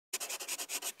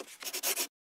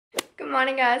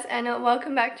morning guys, and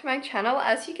welcome back to my channel.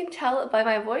 As you can tell by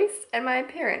my voice and my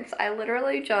appearance, I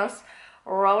literally just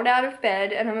rolled out of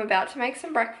bed and I'm about to make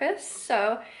some breakfast.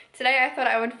 So today I thought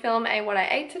I would film a what I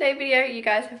ate today video. You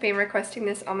guys have been requesting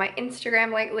this on my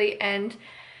Instagram lately, and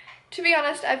to be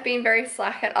honest, I've been very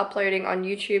slack at uploading on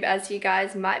YouTube, as you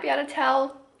guys might be able to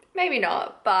tell. Maybe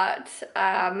not, but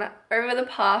over the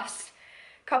past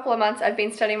couple of months I've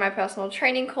been studying my personal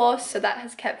training course, so that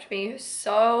has kept me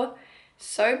so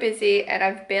busy and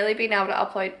I've barely been able to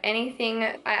upload anything.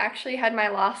 I actually had my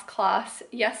last class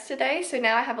yesterday, so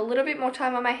now I have a little bit more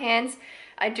time on my hands.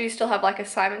 I do still have like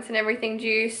assignments and everything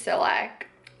due, so like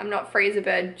I'm not free as a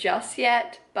bird just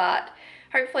yet, but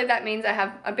hopefully that means I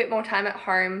have a bit more time at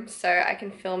home so I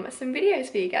can film some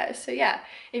videos for you guys. So yeah,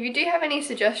 if you do have any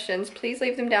suggestions, please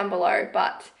leave them down below.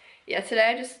 But yeah,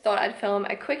 today I just thought I'd film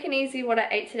a quick and easy what I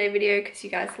ate today video because you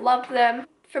guys love them.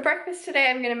 For breakfast today,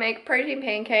 I'm going to make protein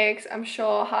pancakes. I'm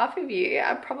sure half of you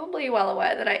are probably well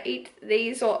aware that I eat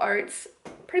these or oats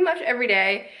pretty much every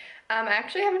day. I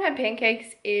actually haven't had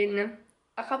pancakes in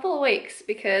a couple of weeks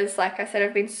because, like I said,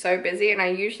 I've been so busy and I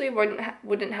usually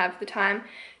wouldn't have the time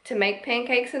to make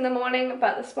pancakes in the morning,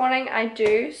 but this morning I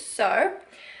do. So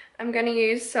I'm going to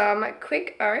use some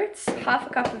quick oats, half a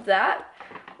cup of that,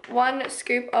 1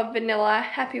 scoop of vanilla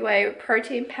Happy Way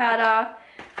protein powder.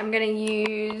 I'm going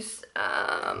to use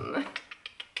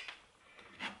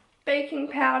baking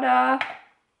powder,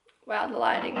 wow, the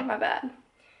lighting, my bad,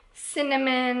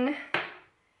 cinnamon,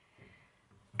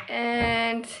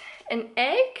 and an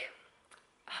egg,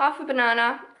 half a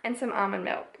banana, and some almond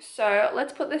milk. So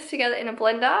let's put this together in a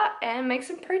blender and make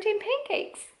some protein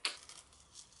pancakes.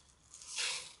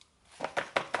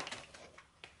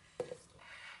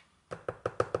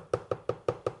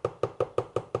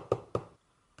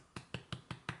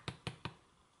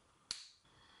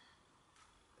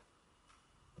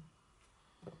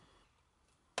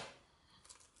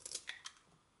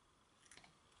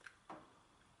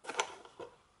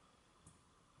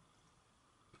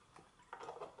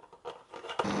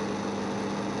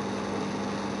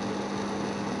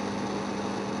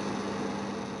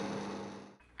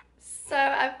 So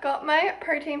I've got my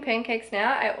protein pancakes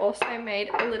now. I also made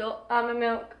a little almond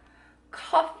milk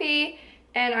coffee,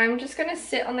 and I'm just going to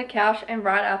sit on the couch and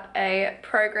write up a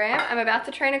program. I'm about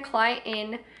to train a client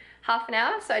in half an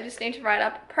hour, so I just need to write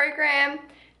up a program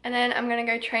and then I'm going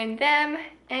to go train them,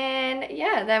 and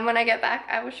yeah, then when I get back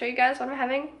I will show you guys what I'm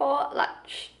having for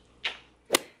lunch.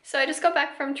 So I just got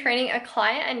back from training a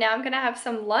client and now I'm going to have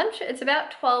some lunch. It's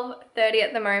about 12:30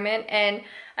 at the moment and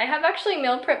I have actually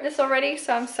meal prepped this already,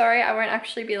 so I'm sorry I won't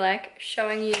actually be like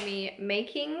showing you me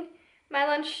making my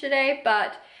lunch today,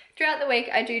 but throughout the week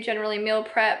I do generally meal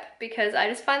prep because I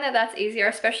just find that that's easier,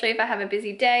 especially if I have a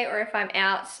busy day or if I'm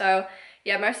out. So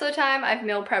yeah, most of the time I've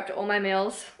meal prepped all my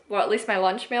meals, or at least my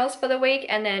lunch meals for the week,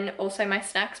 and then also my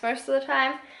snacks most of the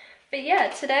time. But yeah,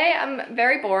 today I'm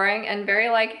very boring and very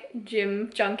like gym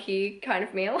junkie kind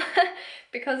of meal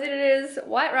because it is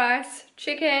white rice,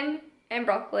 chicken, and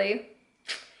broccoli.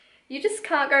 You just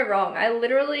can't go wrong. I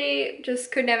literally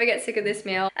just could never get sick of this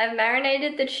meal. I've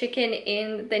marinated the chicken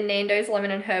in the Nando's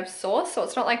lemon and herb sauce, so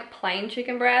it's not like plain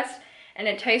chicken breast, and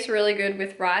it tastes really good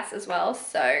with rice as well,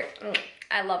 so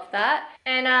I love that.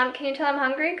 And can you tell I'm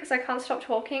hungry because I can't stop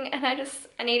talking and I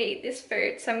need to eat this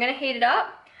food. So I'm gonna heat it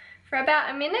up for about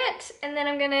a minute and then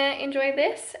I'm gonna enjoy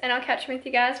this, and I'll catch with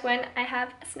you guys when I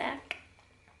have a snack.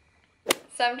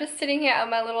 So I'm just sitting here at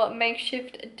my little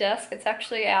makeshift desk. It's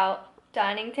actually our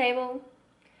dining table.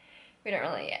 We don't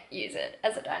really use it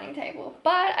as a dining table,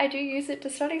 but I do use it to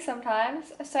study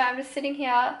sometimes. So I'm just sitting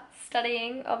here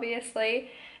studying, obviously,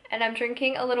 and I'm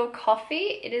drinking a little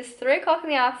coffee. It is 3 o'clock in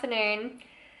the afternoon.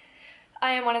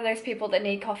 I am one of those people that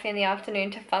need coffee in the afternoon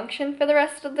to function for the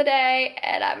rest of the day,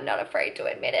 and I'm not afraid to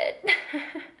admit it.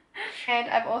 And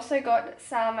I've also got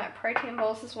some protein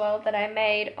balls as well that I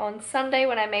made on Sunday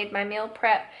when I made my meal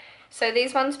prep. So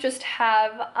these ones just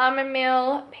have almond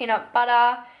meal, peanut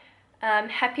butter,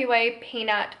 Happy Way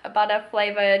peanut butter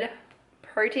flavored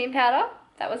protein powder.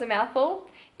 That was a mouthful.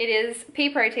 It is pea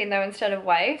protein though instead of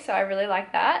whey, so I really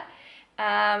like that.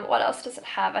 What else does it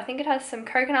have? I think it has some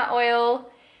coconut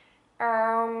oil.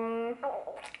 I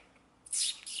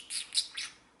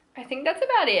think that's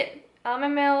about it.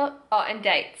 Almond meal, oh, and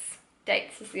dates.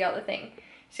 Dates is the other thing.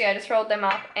 So yeah, I just rolled them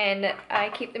up and I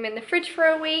keep them in the fridge for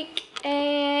a week,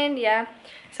 and yeah.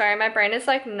 Sorry, my brain is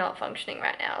like not functioning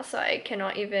right now, so I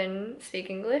cannot even speak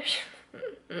English.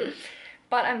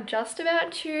 But I'm just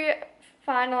about to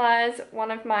finalize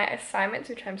one of my assignments,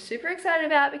 which I'm super excited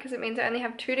about because it means I only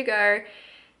have 2 to go.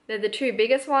 They're the two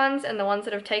biggest ones and the ones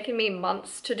that have taken me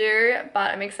months to do,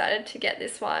 but I'm excited to get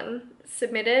this one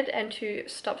submitted and to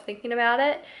stop thinking about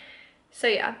it. So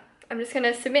yeah, I'm just going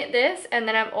to submit this, and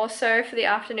then I'm also for the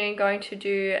afternoon going to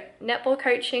do netball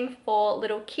coaching for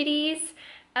little kitties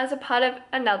as a part of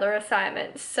another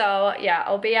assignment. So yeah,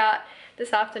 I'll be out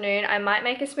this afternoon. I might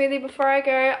make a smoothie before I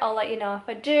go. I'll let you know if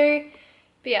I do.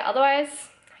 But yeah, otherwise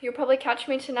you'll probably catch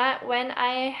me tonight when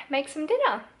I make some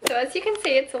dinner. So as you can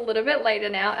see, it's a little bit later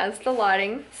now as the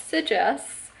lighting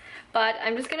suggests, but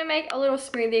I'm just gonna make a little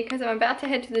smoothie because I'm about to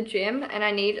head to the gym and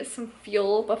I need some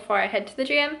fuel before I head to the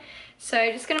gym.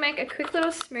 So just gonna make a quick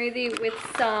little smoothie with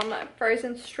some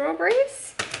frozen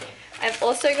strawberries. I've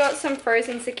also got some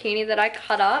frozen zucchini that I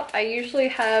cut up. I usually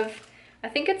have, I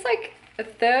think it's like a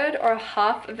third or a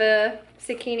half of a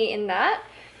zucchini in that.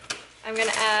 I'm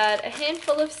gonna add a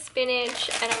handful of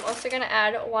spinach, and I'm also gonna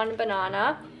add 1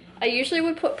 banana. I usually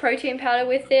would put protein powder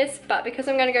with this, but because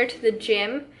I'm gonna go to the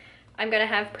gym, I'm gonna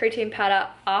have protein powder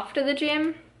after the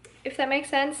gym, if that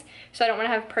makes sense. So I don't wanna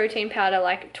have protein powder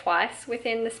like twice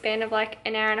within the span of like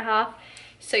an hour and a half.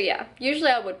 So yeah,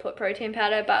 usually I would put protein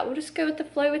powder, but we'll just go with the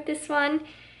flow with this one.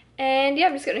 And yeah,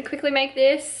 I'm just gonna quickly make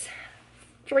this,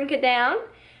 drink it down,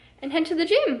 and head to the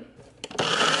gym.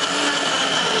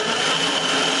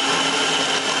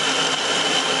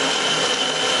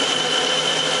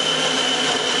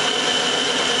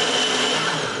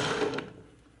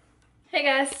 Hey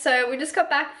guys, so we just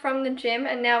got back from the gym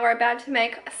and now we're about to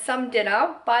make some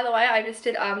dinner. By the way, I just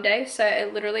did arm day, so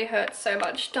it literally hurts so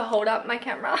much to hold up my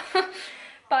camera.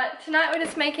 But tonight we're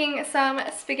just making some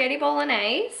spaghetti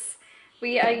bolognese.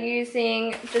 We are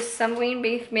using just some lean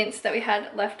beef mince that we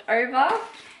had left over.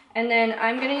 And then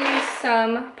I'm gonna use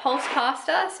some pulse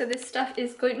pasta. So this stuff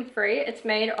is gluten-free. It's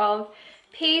made of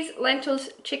peas, lentils,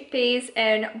 chickpeas,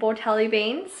 and bortelli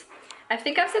beans. I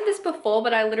think I've said this before,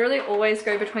 but I literally always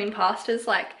go between pastas.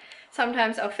 Like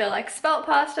sometimes I'll feel like spelt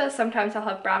pasta, sometimes I'll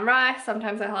have brown rice,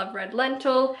 sometimes I'll have red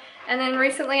lentil, and then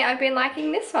recently I've been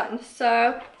liking this one.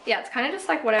 So yeah, it's kind of just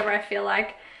like whatever I feel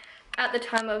like at the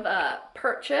time of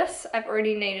purchase. I've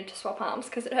already needed to swap arms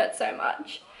because it hurts so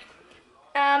much.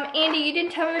 Andy, you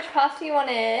didn't tell me which pasta you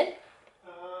wanted.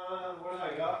 What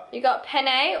have I got? You got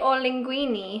penne or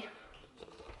linguine?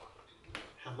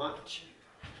 How much?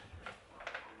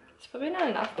 Probably not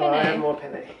enough Oh, penne. I have more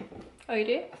penne. Oh, you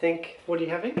do? I think, what are you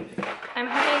having? I'm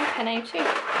having penne too.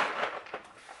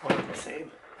 Oh, the same.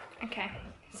 Okay,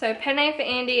 so penne for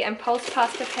Andy and pulse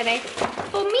pasta penne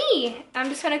for me. I'm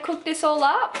just gonna cook this all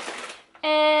up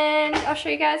and I'll show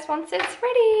you guys once it's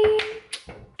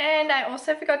ready. And I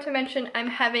also forgot to mention I'm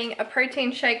having a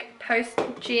protein shake post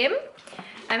gym.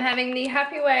 I'm having the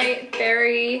Happy Way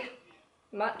very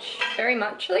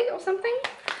muchly or something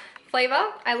flavor.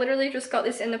 I literally just got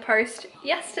this in the post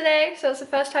yesterday, so it's the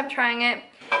first time trying it.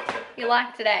 You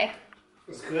like today?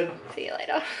 It's good. See you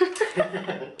later.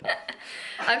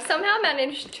 I've somehow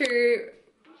managed to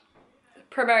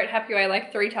promote Happy Way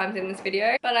like 3 times in this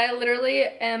video, but I literally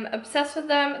am obsessed with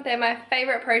them. They're my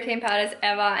favorite protein powders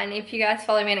ever, and if you guys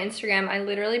follow me on Instagram, I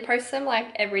literally post them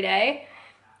like every day.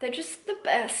 They're just the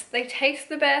best. They taste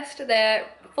the best. They're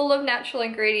full of natural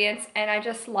ingredients and I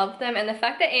just love them, and the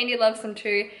fact that Andy loves them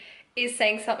too is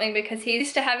saying something, because he's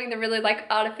used to having the really like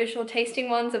artificial tasting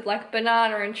ones of like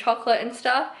banana and chocolate and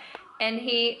stuff, and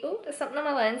he, oh, there's something on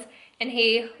my lens, and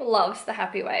he loves the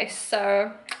Happy Way.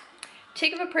 So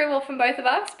tick of approval from both of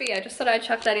us. But yeah, just thought I'd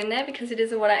chuck that in there because it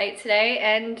is what I ate today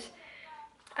and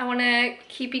I want to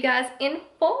keep you guys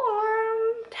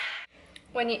informed.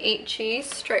 When you eat cheese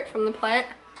straight from the plant,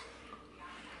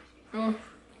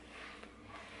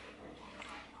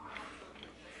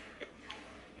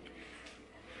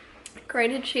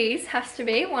 grated cheese has to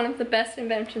be one of the best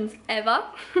inventions ever.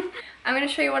 I'm going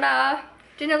to show you what our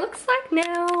dinner looks like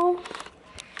now.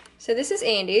 So this is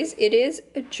Andy's. It is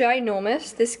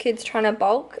ginormous. This kid's trying to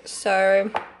bulk, so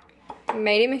I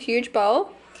made him a huge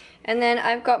bowl. And then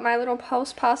I've got my little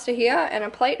pulse pasta here and a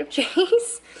plate of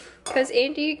cheese because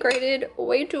Andy grated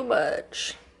way too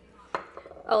much.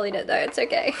 I'll eat it though, it's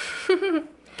okay.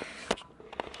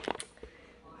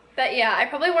 But yeah, I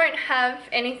probably won't have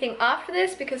anything after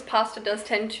this because pasta does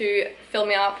tend to fill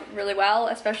me up really well,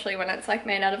 especially when it's like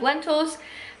made out of lentils.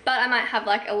 But I might have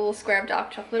like a little square of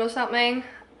dark chocolate or something.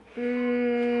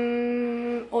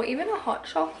 Or even a hot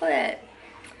chocolate.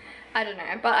 I don't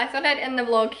know, but I thought I'd end the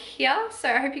vlog here. So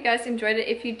I hope you guys enjoyed it.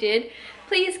 If you did,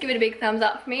 please give it a big thumbs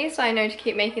up for me so I know to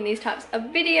keep making these types of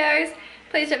videos.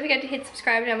 Please don't forget to hit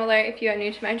subscribe down below if you are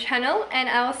new to my channel, and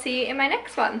I will see you in my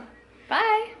next one.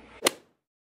 Bye!